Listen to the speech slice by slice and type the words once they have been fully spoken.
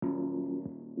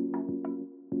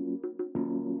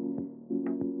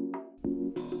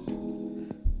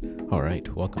All right,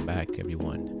 welcome back,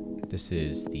 everyone. This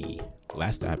is the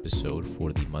last episode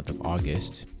for the month of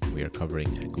August. We are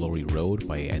covering Glory Road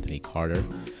by Anthony Carter,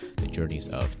 the journeys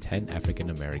of 10 African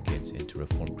Americans into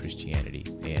Reformed Christianity.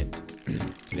 And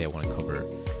today I want to cover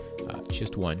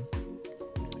just one,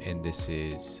 and this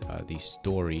is the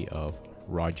story of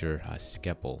Roger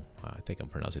Skeppel. I think I'm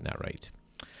pronouncing that right.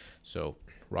 So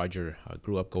Roger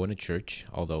grew up going to church,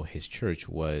 although his church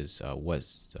was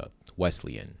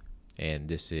Wesleyan. And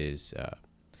this is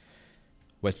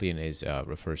Wesleyan is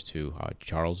refers to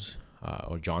Charles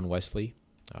or John Wesley.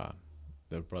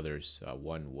 Their brothers.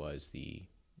 One was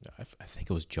I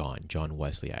think it was John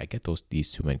Wesley. I get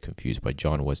these two men confused, but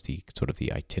John was the sort of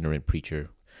the itinerant preacher,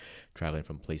 traveling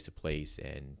from place to place,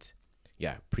 and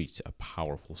preached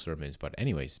powerful sermons. But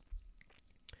anyways,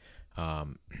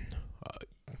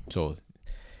 so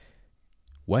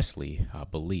Wesley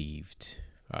believed.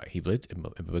 He believed in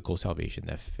biblical salvation,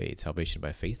 salvation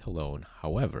by faith alone.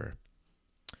 However,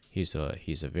 here's a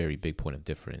very big point of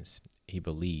difference. He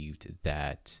believed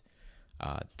that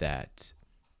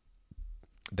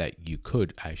you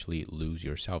could actually lose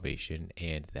your salvation,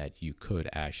 and that you could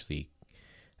actually,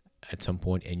 at some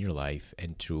point in your life,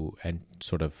 and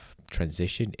sort of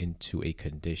transition into a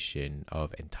condition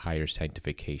of entire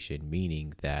sanctification,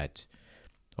 meaning that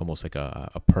almost like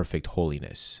a perfect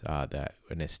holiness, that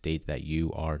in a state that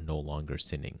you are no longer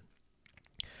sinning.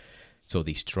 So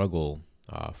the struggle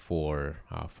for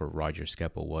Roger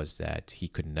Skeppel was that he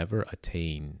could never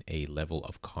attain a level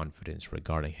of confidence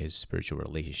regarding his spiritual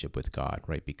relationship with God,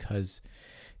 right? Because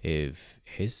if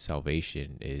his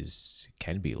salvation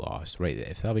can be lost, right?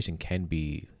 If salvation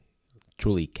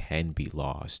truly can be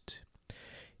lost,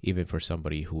 even for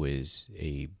somebody who is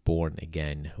a born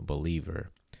again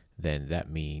believer, then that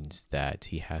means that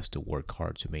he has to work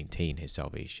hard to maintain his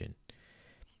salvation.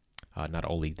 Not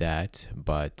only that,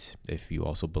 but if you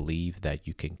also believe that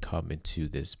you can come into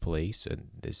this place and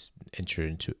enter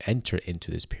into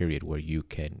this period where you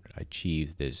can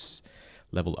achieve this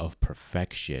level of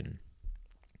perfection,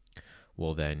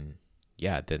 well then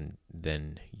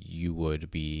you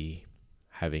would be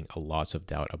having a lots of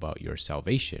doubt about your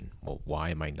salvation. Well,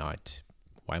 why am I not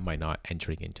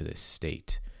entering into this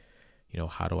state?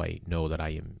 How do I know that I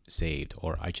am saved,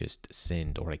 or I just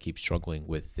sinned, or I keep struggling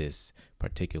with this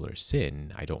particular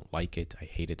sin? I don't like it. I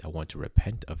hate it. I want to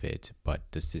repent of it.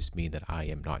 But does this mean that I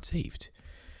am not saved?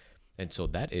 And so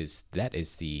that is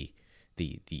the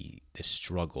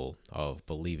struggle of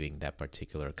believing that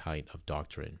particular kind of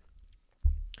doctrine.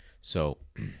 So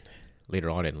later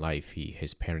on in life,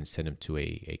 his parents sent him to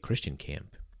a Christian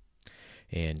camp,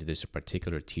 and there's a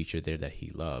particular teacher there that he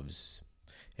loves.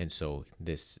 And so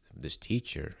this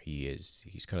teacher, he's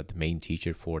kind of the main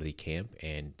teacher for the camp,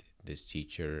 and this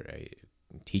teacher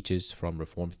teaches from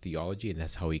Reformed theology, and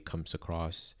that's how he comes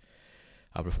across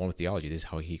Reformed theology. This is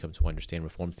how he comes to understand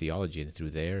Reformed theology, and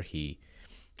through there, he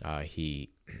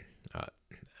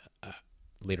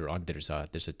later on there's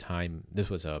a time. This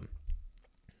was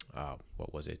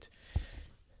what was it?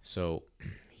 So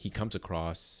he comes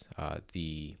across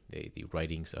the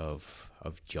writings of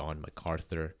John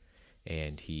MacArthur.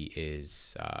 And he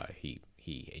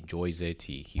enjoys it.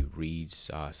 He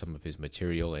reads some of his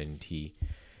material, and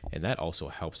that also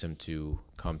helps him to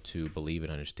come to believe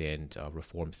and understand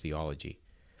Reformed theology.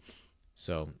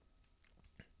 So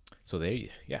there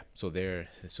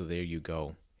you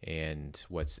go. And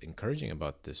what's encouraging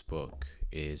about this book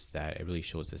is that it really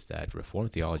shows us that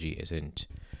Reformed theology isn't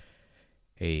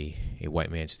a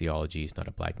white man's theology. It's not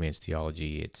a black man's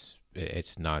theology.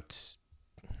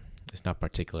 It's not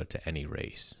particular to any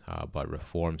race, but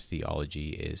Reformed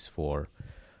theology is for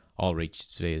all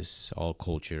races, all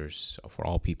cultures, for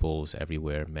all peoples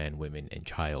everywhere, man, women, and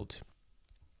child.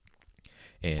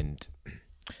 And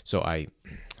so I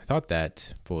thought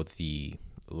that for the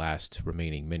last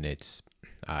remaining minutes,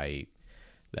 I'd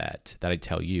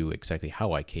tell you exactly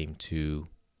how I came to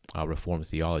Reformed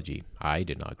theology. I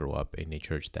did not grow up in a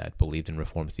church that believed in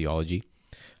Reformed theology.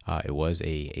 It was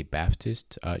a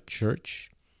Baptist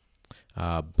church.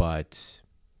 But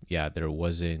there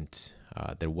wasn't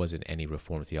any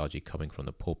Reformed theology coming from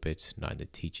the pulpit, not in the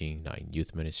teaching, not in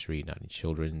youth ministry, not in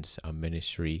children's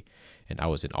ministry, and I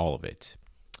was in all of it,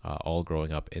 all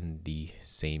growing up in the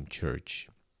same church.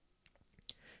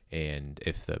 And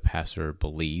if the pastor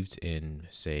believed in,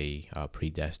 say,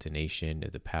 predestination,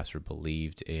 if the pastor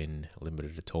believed in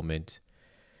limited atonement,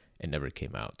 it never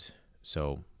came out.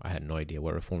 So I had no idea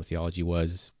what Reformed theology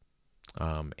was.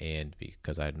 And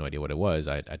because I had no idea what it was,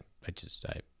 I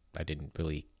didn't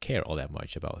really care all that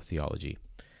much about theology.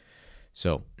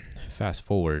 So fast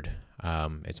forward,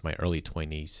 it's my early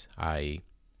 20s. I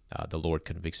the Lord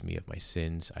convicts me of my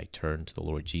sins. I turn to the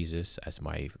Lord Jesus as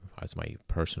my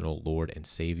personal Lord and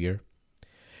Savior,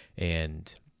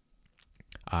 and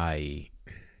I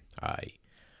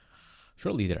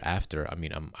shortly thereafter, I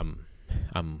mean,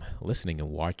 I'm listening and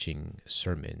watching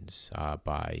sermons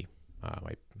by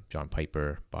John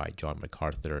Piper, by John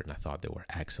MacArthur, and I thought they were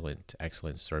excellent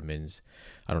sermons.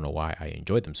 I don't know why I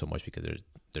enjoyed them so much, because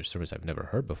there's sermons I've never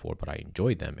heard before, but I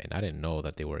enjoyed them, and I didn't know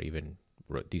that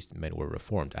these men were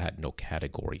Reformed. I had no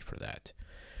category for that.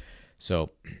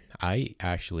 So I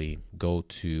actually go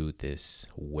to this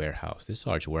warehouse. This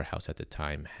large warehouse at the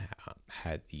time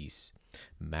had these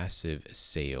massive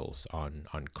sales on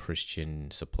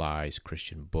Christian supplies,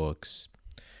 Christian books.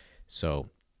 So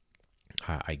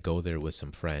I go there with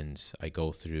some friends. I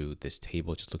go through this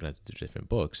table just looking at the different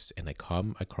books, and I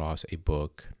come across a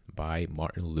book by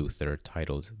Martin Luther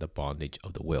titled The Bondage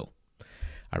of the Will.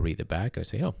 I read the back and I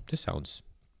say, oh, this sounds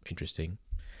interesting.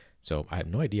 So I had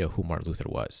no idea who Martin Luther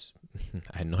was.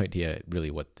 I had no idea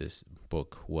really what this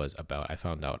book was about. I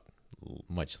found out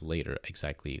much later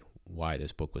exactly why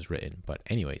this book was written. But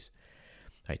anyways,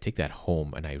 I take that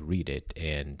home and I read it,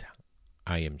 and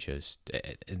I am just,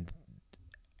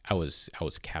 I was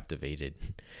captivated.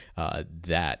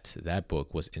 That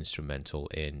book was instrumental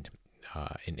in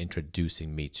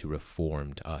introducing me to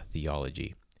Reformed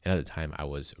theology. And at the time, I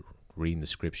was reading the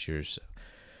scriptures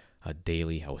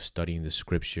daily. I was studying the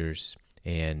scriptures,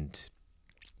 and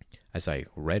as I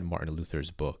read Martin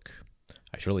Luther's book,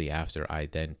 shortly after, I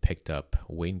then picked up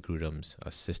Wayne Grudem's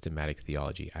Systematic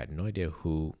Theology. I had no idea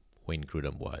who Wayne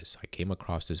Grudem was. I came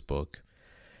across this book,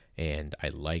 and I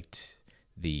liked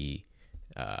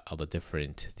all the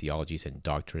different theologies and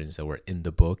doctrines that were in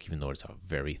the book, even though it's a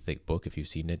very thick book. If you've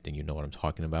seen it, then you know what I'm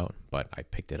talking about. But I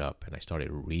picked it up and I started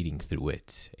reading through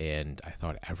it, and I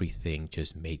thought everything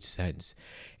just made sense.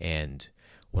 And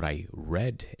what I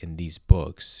read in these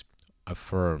books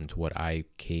affirmed what I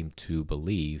came to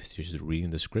believe just reading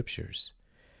the scriptures.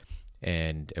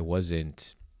 And it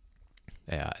wasn't,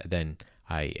 then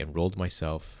I enrolled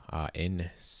myself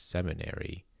in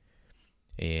seminary.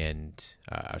 And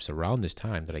it was around this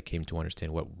time that I came to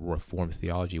understand what Reformed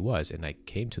theology was. And I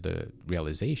came to the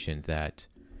realization that,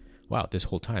 wow, this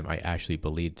whole time I actually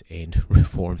believed in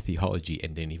Reformed theology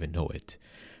and didn't even know it.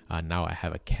 Now I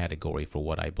have a category for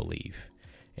what I believe.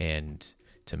 And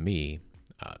to me,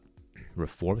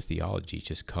 Reformed theology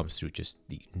just comes through just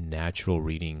the natural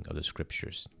reading of the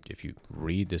scriptures. If you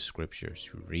read the scriptures,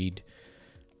 you read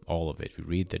all of it, if you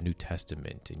read the New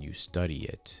Testament and you study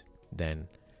it, then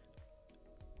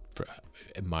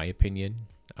in my opinion,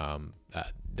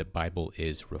 the Bible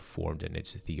is Reformed in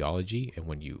its theology. And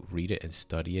when you read it and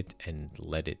study it and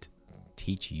let it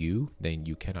teach you, then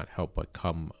you cannot help but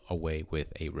come away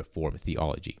with a Reformed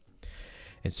theology.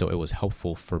 And so it was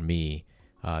helpful for me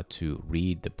to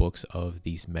read the books of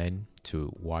these men,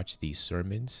 to watch these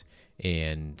sermons,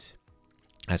 and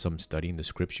as I'm studying the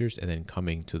scriptures and then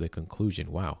coming to the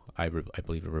conclusion, wow, I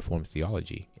believe in Reformed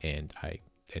theology, and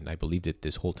I believed it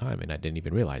this whole time, and I didn't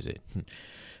even realize it.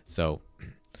 So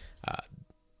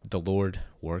the Lord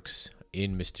works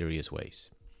in mysterious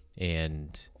ways.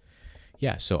 And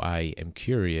yeah, so I am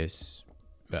curious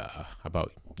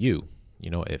about you. You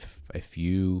know, if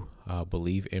you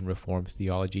believe in Reformed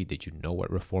theology, did you know what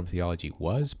Reformed theology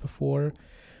was before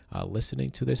listening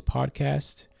to this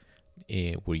podcast?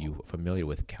 Were you familiar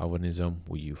with Calvinism?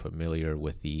 Were you familiar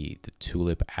with the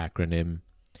TULIP acronym?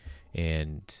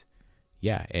 And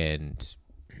yeah, and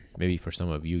maybe for some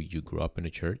of you, you grew up in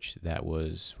a church that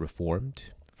was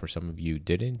Reformed. For some of you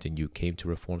didn't, and you came to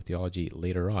Reformed theology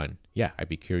later on. Yeah, I'd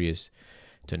be curious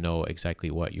to know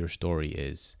exactly what your story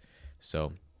is.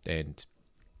 So, and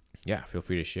yeah, feel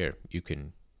free to share. You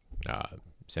can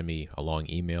send me a long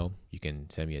email. You can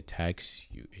send me a text.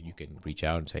 You can reach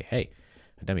out and say, hey,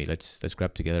 Demi, let's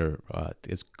grab together.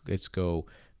 Let's go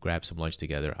grab some lunch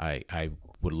together. I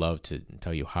would love to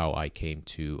tell you how I came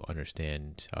to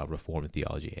understand Reformed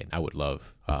theology, and I would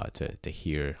love to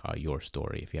hear your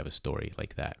story if you have a story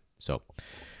like that. So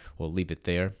we'll leave it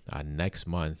there. Next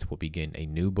month we'll begin a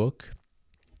new book,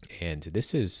 and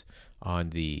this is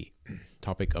on the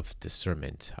topic of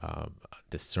discernment.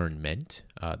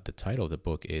 The title of the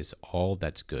book is All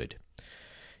That's Good,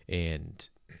 and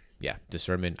yeah,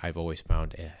 discernment I've always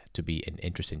found to be an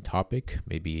interesting topic.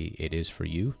 Maybe it is for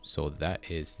you. So that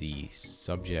is the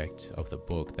subject of the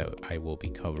book that I will be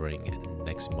covering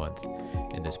next month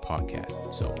in this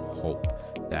podcast. So hope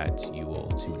that you will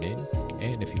tune in.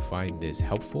 And if you find this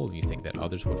helpful and you think that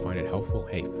others would find it helpful,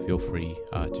 hey, feel free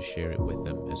to share it with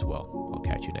them as well. I'll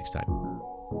catch you next time.